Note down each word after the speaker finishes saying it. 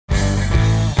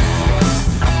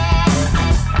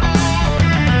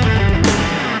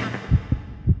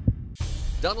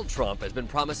Donald Trump has been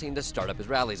promising to start up his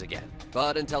rallies again,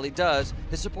 but until he does,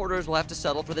 his supporters will have to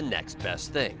settle for the next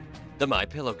best thing, the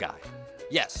MyPillow guy.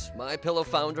 Yes, MyPillow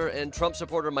founder and Trump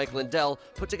supporter Mike Lindell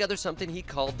put together something he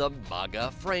called the MAGA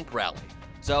Frank Rally.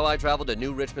 So I traveled to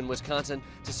New Richmond, Wisconsin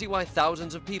to see why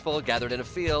thousands of people gathered in a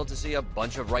field to see a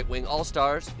bunch of right-wing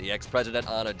all-stars, the ex-president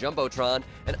on a Jumbotron,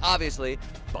 and obviously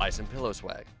buy some pillow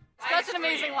swag. Such an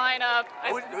amazing lineup.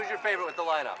 Who's your favorite with the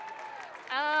lineup?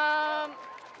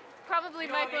 Probably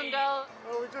Mike Lindell.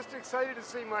 Well, we're just excited to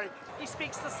see Mike. He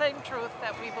speaks the same truth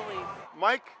that we believe.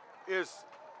 Mike is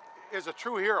a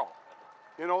true hero.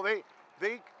 You know, they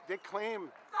claim,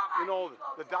 you know,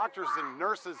 the doctors and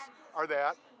nurses are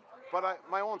that, but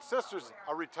my own sister's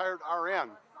a retired RN,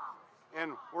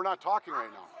 and we're not talking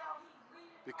right now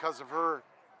because of her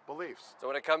beliefs. So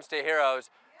when it comes to heroes,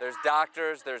 there's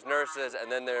doctors, there's nurses,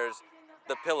 and then there's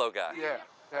the pillow guy.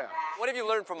 Yeah. What have you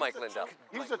learned from Mike Lindell?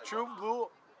 He's a true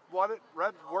blue-blooded,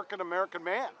 red working American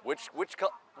man. Which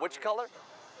color?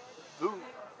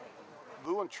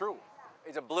 Blue and true.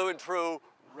 He's a blue and true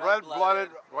Red-blooded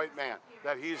white man.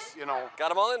 That he's, you know. Got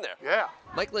them all in there. Yeah.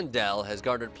 Mike Lindell has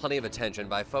garnered plenty of attention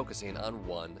by focusing on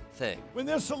one thing. When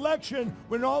this election,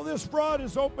 when all this fraud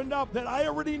is opened up that I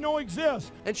already know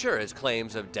exists. And sure, his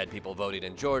claims of dead people voting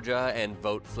in Georgia and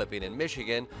vote flipping in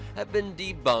Michigan have been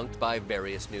debunked by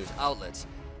various news outlets.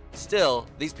 Still,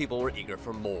 these people were eager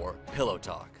for more pillow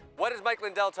talk. What is Mike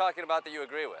Lindell talking about that you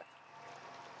agree with?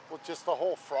 Well, just the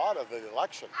whole fraud of the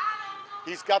election.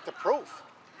 He's got the proof,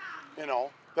 you know.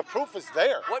 The proof is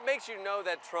there. What makes you know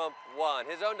that Trump won?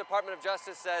 His own Department of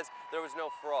Justice says there was no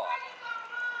fraud.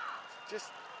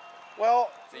 Well.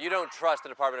 So you don't trust the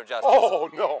Department of Justice? Oh,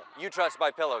 no. You trust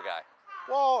my pillow guy?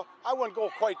 Well, I wouldn't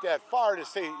go quite that far to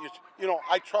say, you know,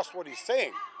 I trust what he's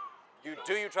saying.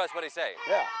 Do you trust what he's saying?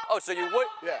 Yeah. Oh, so you would?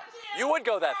 Yeah. You would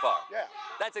go that far? Yeah.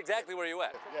 That's exactly where you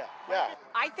went? Yeah.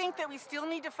 I think that we still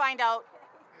need to find out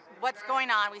what's going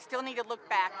on. We still need to look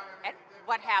back at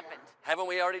what happened. Haven't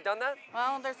we already done that?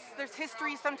 Well, there's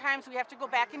history. Sometimes we have to go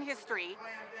back in history,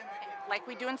 like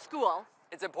we do in school.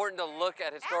 It's important to look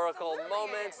at historical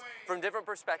moments from different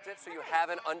perspectives so you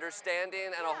have an understanding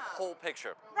and a whole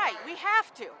picture. Right, we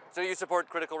have to. So you support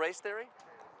critical race theory?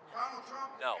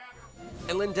 No.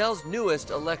 And Lindell's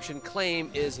newest election claim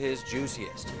is his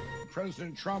juiciest.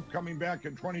 President Trump coming back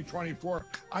in 2024,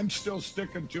 I'm still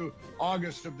sticking to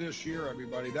August of this year,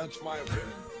 everybody. That's my opinion.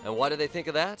 And what do they think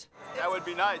of that? That would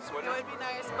be nice, wouldn't it? It would be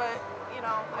nice, but, you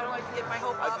know, I don't like to get my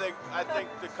hope up. I think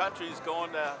the country's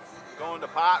going to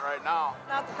pot right now.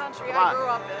 Not the country I grew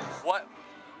up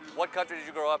in. What country did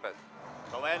you grow up in?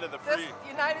 The land of the This free.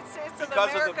 United States of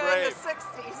Because of the America in brave. the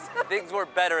 60s. Things were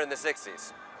better in the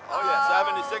 60s. Oh yeah,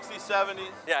 70s, 60s,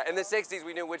 70s. Yeah, in the 60s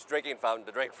we knew which drinking fountain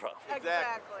to drink from.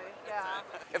 Exactly, yeah.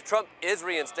 If Trump is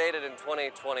reinstated in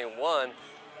 2021, do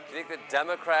you think the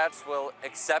Democrats will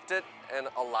accept it and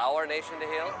allow our nation to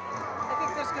heal? I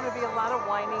think there's going to be a lot of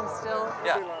whining still.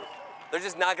 Yeah, they're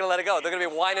just not going to let it go. They're going to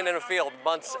be whining in a field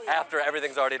months after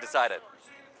everything's already decided.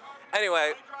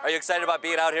 Anyway, are you excited about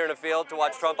being out here in a field to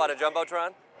watch Trump on a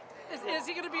Jumbotron? Is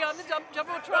he going to be on the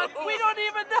Jumbotron? We don't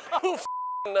even know.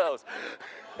 Who knows?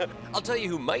 I'll tell you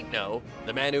who might know.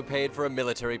 The man who paid for a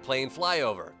military plane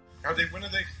flyover. When are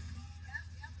they?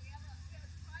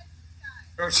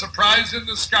 There's a surprise in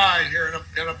the sky here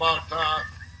in about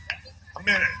a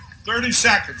minute, 30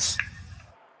 seconds.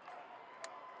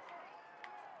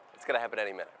 It's going to happen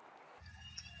any minute.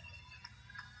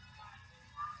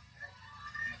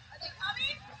 Are they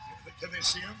coming? Can they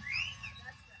see him?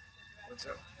 What's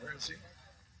that? Where is he?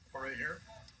 Oh, right here?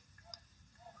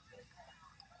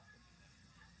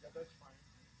 Yeah, that's fine.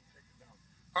 Take it down.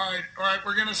 All right,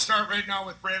 we're going to start right now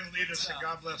with Brandon Leadus and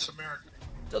God Bless America.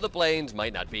 So the planes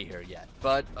might not be here yet,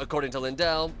 but according to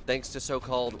Lindell, thanks to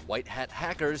so-called white hat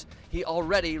hackers, he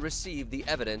already received the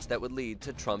evidence that would lead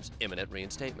to Trump's imminent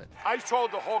reinstatement. I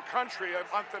told the whole country a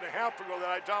month and a half ago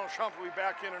that Donald Trump will be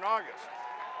back in August.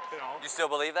 You know. You still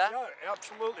believe that? Yeah,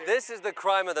 absolutely. This is the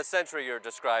crime of the century you're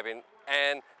describing,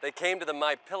 and they came to the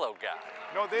MyPillow guy.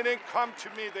 No, they didn't come to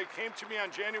me. They came to me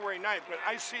on January 9th, but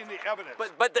I seen the evidence.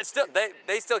 But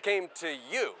they still came to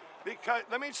you. Because,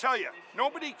 let me tell you,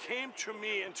 nobody came to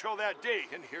me until that day,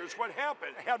 and here's what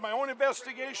happened. I had my own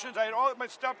investigations, I had all of my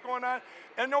stuff going on,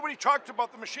 and nobody talked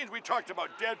about the machines. We talked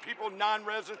about dead people,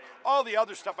 non-resident, all the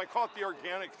other stuff. I call it the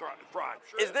organic fraud.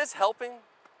 Is this helping,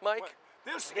 Mike? What?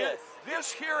 This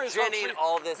here is ginning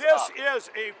all this This up. is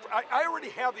I already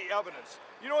have the evidence.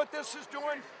 You know what this is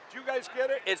doing? Do you guys get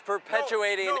it? It's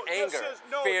perpetuating anger,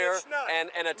 fear,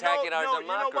 and attacking our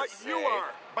democracy. You know what? You are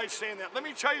by saying that. Let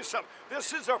me tell you something.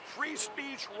 This is a free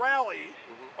speech rally,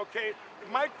 okay?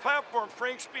 My platform,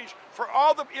 frank speech, for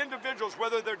all the individuals,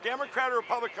 whether they're Democrat or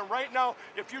Republican, right now,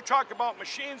 if you talk about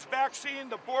machines, vaccine,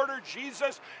 the border,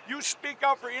 Jesus, you speak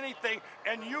out for anything,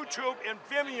 and YouTube and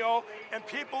Vimeo and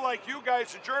people like you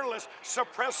guys, the journalists,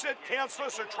 suppress it, cancel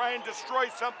us, or try and destroy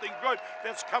something good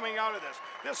that's coming out of this.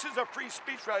 This is a free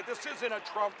speech rally. This isn't a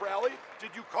Trump rally.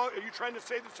 Did you call? Are you trying to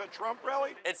say this is a Trump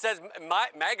rally? It says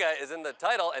MAGA is in the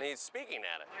title, and he's speaking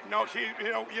at it. No,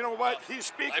 you know what? He's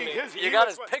speaking. You got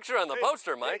his picture on the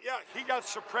poster, Mike. Yeah, he got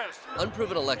suppressed.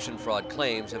 Unproven election fraud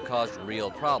claims have caused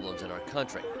real problems in our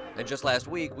country. And just last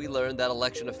week, we learned that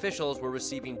election officials were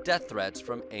receiving death threats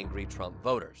from angry Trump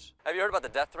voters. Have you heard about the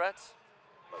death threats?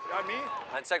 On me?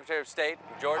 On Secretary of State,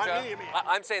 Georgia? On me, you mean?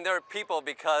 I'm saying there are people,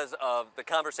 because of the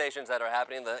conversations that are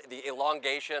happening, the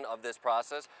elongation of this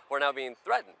process, who are now being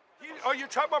threatened. Oh, you're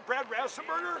talking about Brad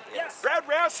Rassenberger? Yes. Brad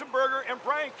Rassenberger and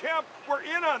Brian Kemp were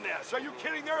in on this. Are you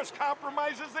kidding? They're as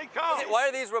compromised as they come. Why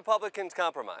are these Republicans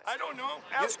compromised? I don't know.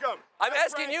 Ask them. I'm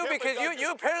asking you because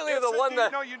you apparently are the one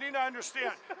that... No, you need to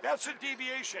understand. That's a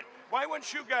deviation. Why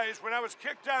wouldn't you guys, when I was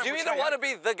kicked out... Do you either want to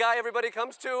be the guy everybody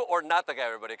comes to or not the guy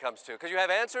everybody comes to? Because you have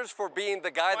answers for being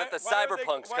the guy that the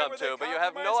cyberpunks come to, but you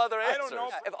have no other answers.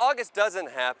 If August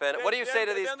doesn't happen, what do you say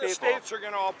to these people? Then the states are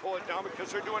going to all pull it down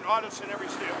because they're doing audits in every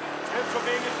state.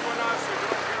 Pennsylvania's doing audits, they're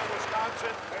doing here in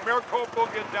Wisconsin. Maricopa will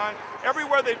get done.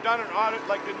 Everywhere they've done an audit,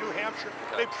 like in New Hampshire,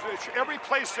 every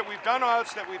place that we've done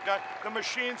audits that we've done, the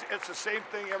machines, it's the same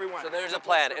thing, everyone. So there's a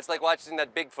plan. It's like watching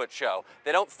that Bigfoot show.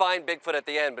 They don't find Bigfoot at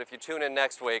the end, but if you tune in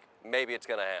next week, maybe it's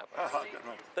going to happen.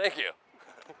 Thank you.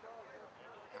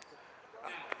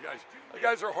 You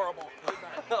guys are horrible.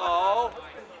 Oh,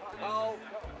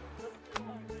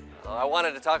 I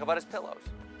wanted to talk about his pillows.